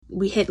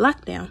we hit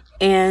lockdown.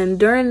 And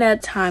during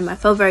that time, I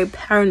felt very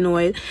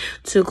paranoid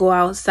to go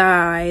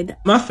outside.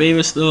 My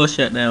favorite store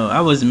shut down.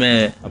 I was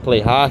mad. I play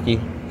hockey,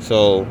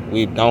 so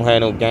we don't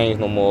have no games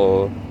no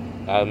more.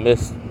 I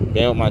miss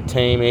being with my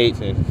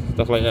teammates and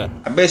stuff like that.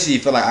 I basically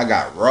feel like I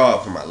got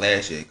robbed from my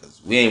last year because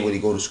we ain't really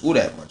go to school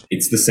that much.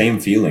 It's the same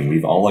feeling.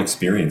 We've all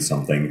experienced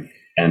something.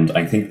 And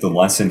I think the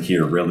lesson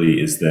here really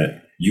is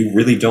that you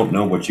really don't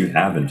know what you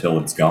have until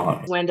it's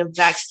gone. When the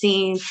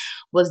vaccine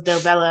was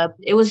developed,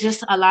 it was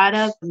just a lot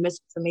of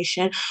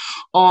misinformation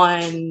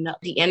on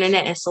the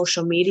internet and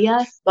social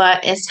media.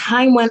 But as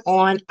time went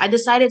on, I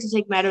decided to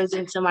take matters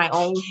into my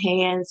own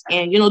hands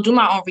and, do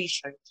my own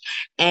research.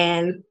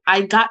 And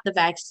I got the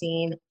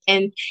vaccine.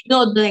 And,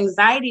 the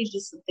anxiety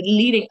just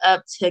leading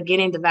up to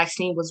getting the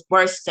vaccine was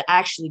worse to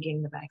actually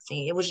getting the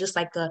vaccine. It was just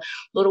like a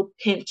little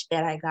pinch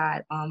that I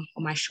got on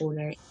my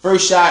shoulder.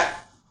 First shot,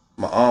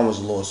 my arm was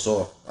a little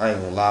sore. I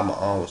ain't gonna lie, my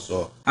arm was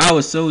sore. I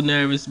was so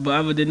nervous, but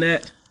other than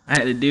that, I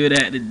had to do what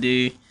I had to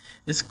do.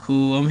 It's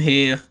cool, I'm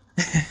here.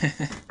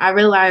 I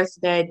realized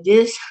that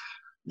this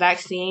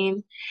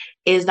vaccine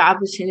is the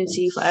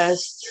opportunity for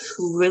us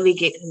to really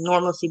get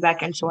normalcy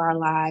back into our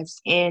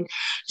lives and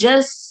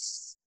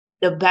just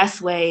the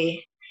best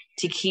way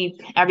to keep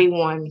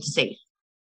everyone safe.